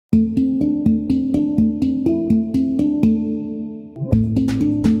Okay,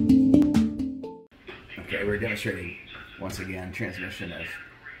 we're demonstrating once again transmission of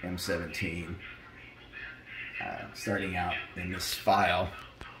M17, starting out in this file,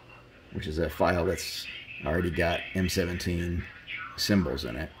 which is a file that's already got M17 symbols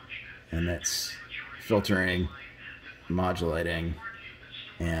in it, and that's filtering, modulating,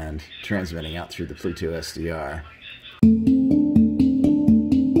 and transmitting out through the Pluto SDR.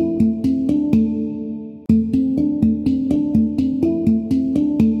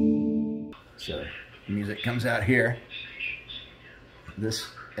 So music comes out here. This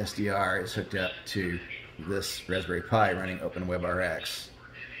SDR is hooked up to this Raspberry Pi running OpenWebRX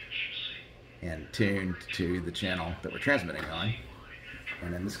and tuned to the channel that we're transmitting on.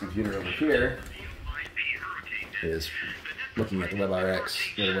 And then this computer over here is looking at the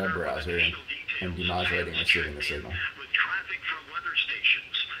WebRX with a web browser and demodulating and receiving the signal.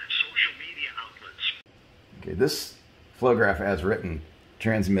 Okay, this flow graph as written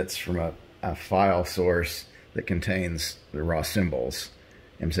transmits from a file source that contains the raw symbols,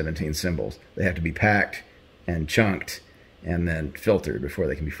 M17 symbols. They have to be packed and chunked and then filtered before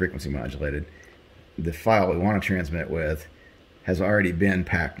they can be frequency modulated. The file we want to transmit with has already been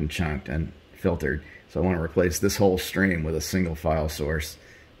packed and chunked and filtered, so I want to replace this whole stream with a single file source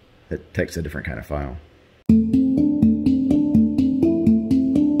that takes a different kind of file.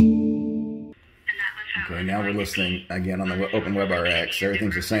 Okay, now we're listening again on the OpenWebRX.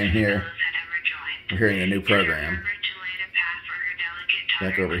 Everything's the same here. We're hearing a new program.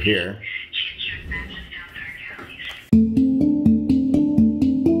 Back over here.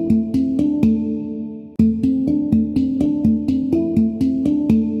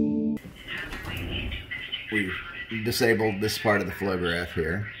 We've disabled this part of the flow graph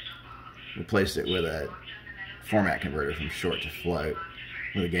here, replaced it with a format converter from short to float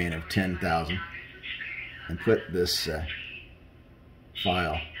with a gain of 10,000, and put this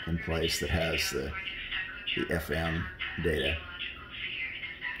file in place that has the FM data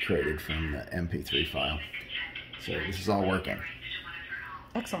created from the MP3 file. So this is all working.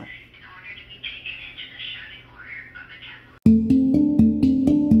 Excellent.